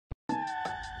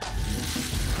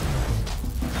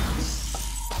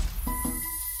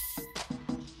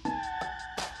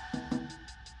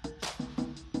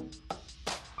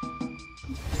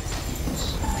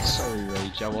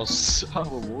I was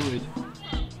worried.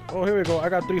 Oh, here we go. I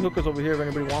got 3 hookers over here if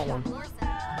anybody want one.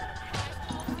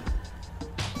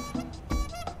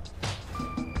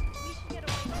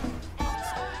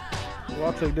 Well,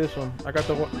 I'll take this one. I got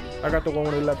the one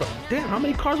with the left. Damn, how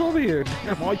many cars over here?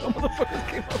 Damn, all y'all motherfuckers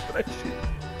came up for that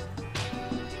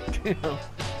shit. Damn.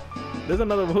 There's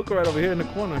another hooker right over here in the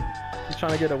corner. He's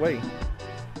trying to get away.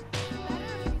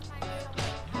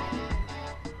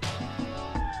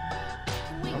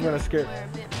 I'm gonna scare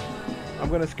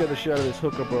the shit out of this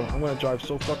hooker, bro. I'm gonna drive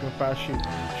so fucking fast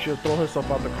she'll throw herself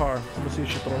out the car. I'm gonna see if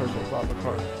she'll throw herself out the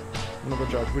car. I'm gonna go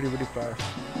drive really, really fast.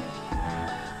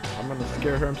 I'm gonna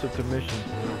scare her into submission.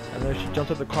 And then she jumps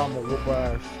out the car, I'm gonna whoop her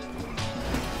ass.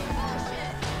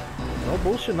 No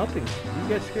bullshit, nothing. You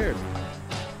get scared.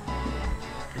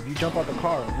 If you jump out the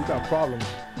car, you got problems.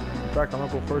 In fact, I'm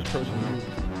gonna go first person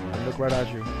and look right at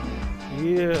you.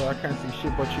 Yeah, I can't see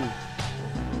shit but you.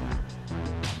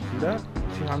 See that?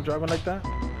 See how I'm driving like that?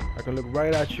 I can look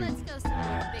right at you. Let's go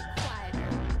somewhere a bit quieter,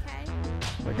 okay?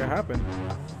 Make it happen.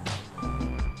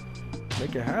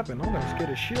 Make it happen. I'm gonna scare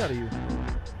the shit out of you.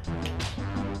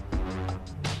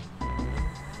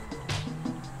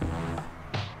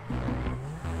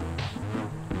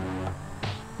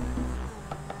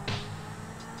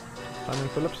 Simon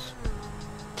Phillips.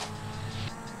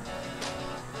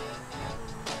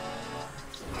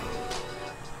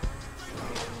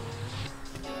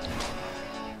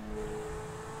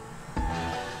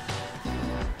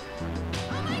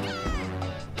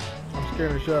 I'm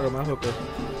scaring the shit out of my hooker.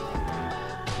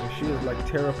 And she is like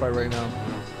terrified right now.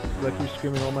 She's like she's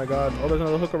screaming, oh my god. Oh, there's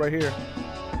another hooker right here.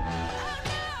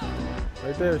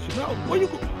 Right there. She's no, where you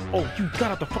go? Oh, you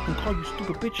got out the fucking car, you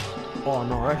stupid bitch. Oh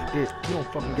no, that's it. You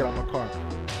don't fucking get out my car.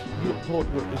 You don't hold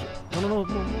this. No.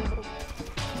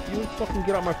 You don't fucking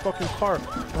get out my fucking car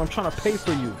when I'm trying to pay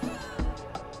for you.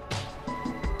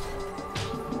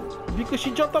 Because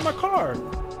she jumped out my car.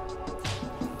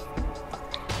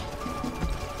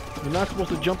 You're not supposed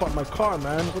to jump out my car,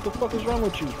 man. What the fuck is wrong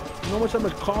with you? You know how much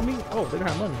somebody call me? Oh, they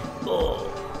got money. Oh.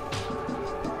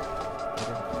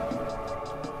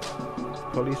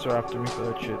 Police are after me for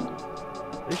that shit.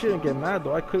 They shouldn't get mad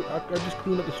though. I just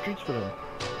cleaned up the streets for them.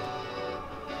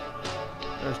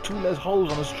 There's 2 less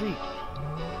holes on the street.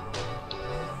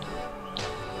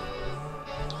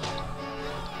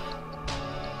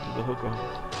 This is the hooker.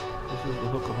 This is the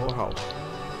hooker whole house.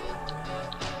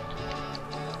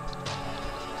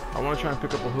 I want to try and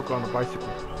pick up a hooker on a bicycle.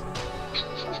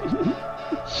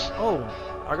 Oh,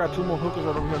 I got 2 more hookers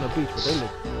right over here on the beach, but they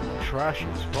look trashy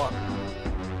as fuck.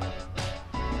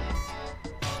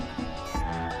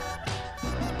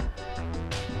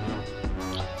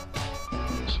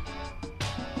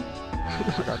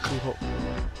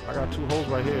 I got two holes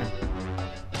right here.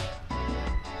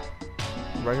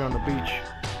 Right here on the beach.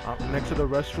 Next to the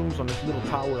restrooms on this little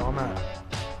tower I'm at.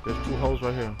 There's 2 holes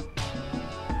right here.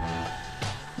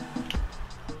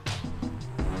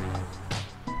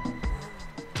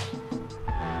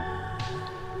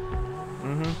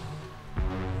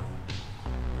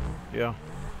 Yeah.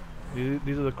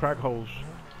 These are the crack holes.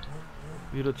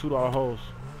 These are the $2 holes.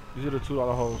 These are the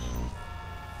 $2 holes.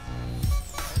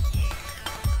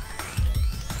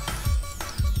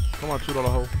 Come on, $2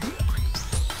 hole.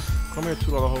 Come here,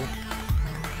 $2 hole.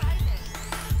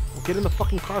 Well, get in the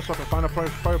fucking car so I can find a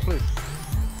private place.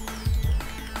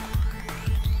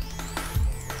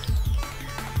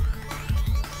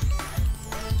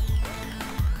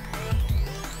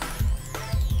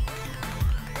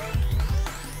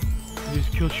 You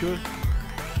just killed yours?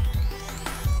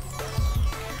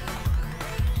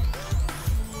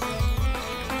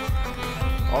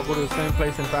 I'll go to the same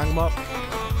place and bang them up.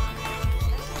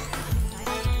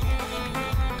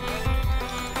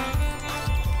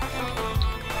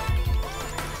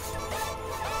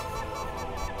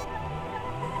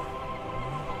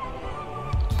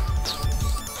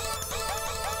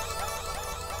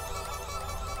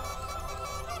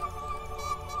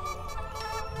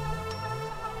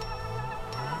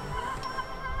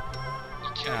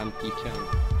 You can.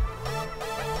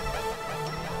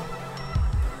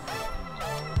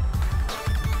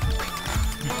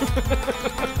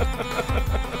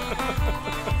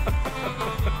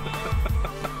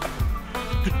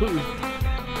 Dude,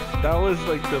 that was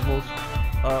like the most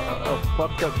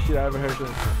fucked up shit I ever heard.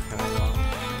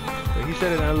 Like he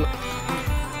said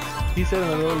he said in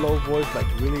a little low voice, like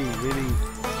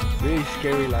really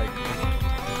scary. Like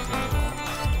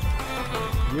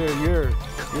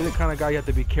you're the kind of guy you have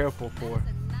to be careful for.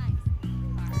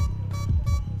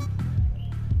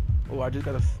 Oh, I just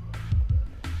got a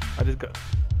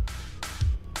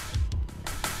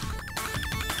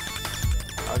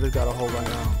hole right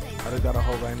now. I just got a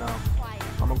hoe right now.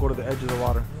 I'm gonna go to the edge of the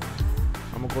water.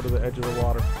 I'm gonna go to the edge of the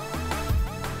water.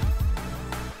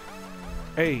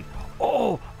 Hey,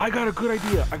 oh, I got a good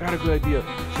idea. I got a good idea.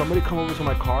 Somebody come over to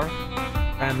my car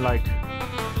and like,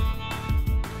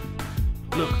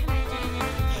 look,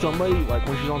 somebody like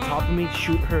when she's on top of me,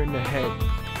 shoot her in the head.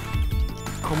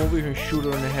 Come over here and shoot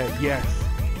her in the head. Yes.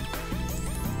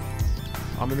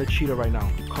 I'm in the cheetah right now.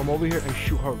 Come over here and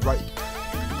shoot her right.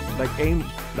 Like aim,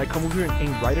 like come over here and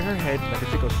aim right at her head. Like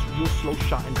take a real slow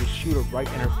shot and just shoot her right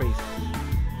in her face.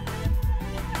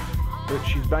 But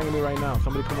she's banging me right now.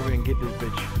 Somebody come over here and get this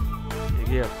bitch.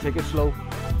 Yeah, take it slow.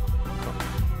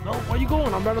 No, where you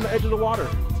going? I'm right on the edge of the water.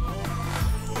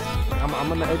 I'm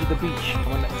on the edge of the beach.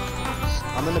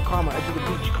 I'm in the car, I'm on the edge of the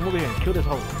beach. Come over here and kill this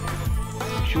hoe.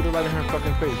 Shoot her right in her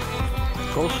fucking face.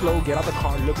 Go slow, get out the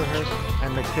car, look at her,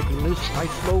 and like take a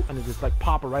nice slow, and just like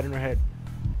pop her right in her head.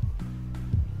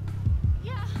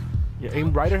 Yeah,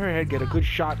 aim right at her head, get a good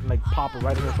shot, and like pop her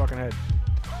right in her fucking head.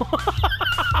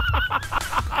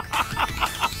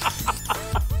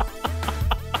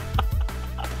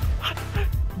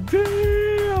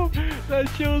 Damn, that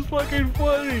shit was fucking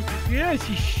funny. Yeah,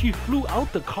 she flew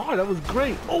out the car. That was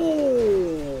great.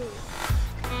 Oh,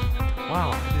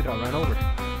 wow, I just got ran over.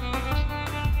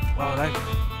 Wow,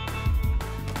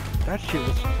 that shit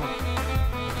was fun.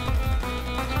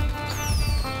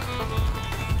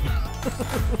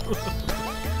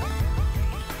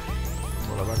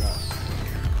 What have I got?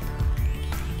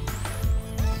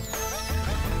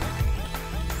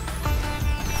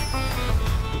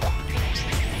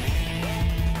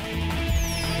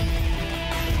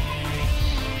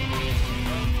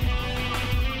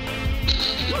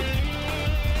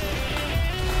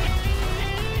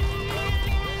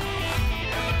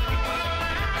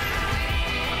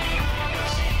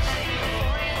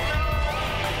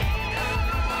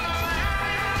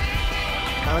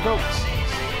 Gotta go.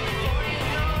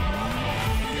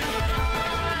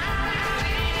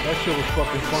 That shit was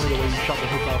fucking funny the way you shot the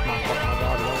hook off my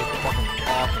body. That was fucking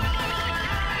awesome.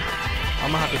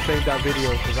 I'm gonna have to save that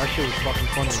video because that shit was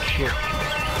fucking funny as shit.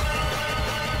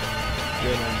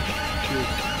 Yeah, man.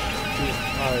 Cheers. Cheers.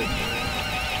 Alright.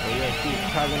 Oh yeah, keep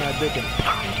tagging that dick in.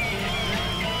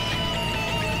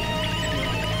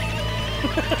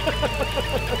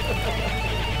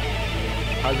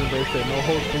 Heisenberg said, no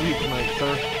host for you tonight,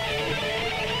 sir.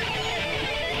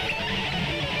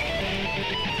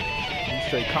 You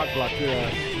say cock block your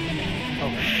ass.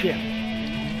 Oh shit.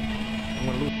 I'm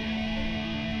gonna lose.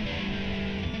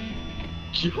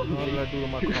 Johnny. What did I do to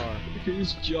my car?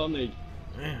 Who's Johnny?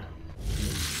 Man.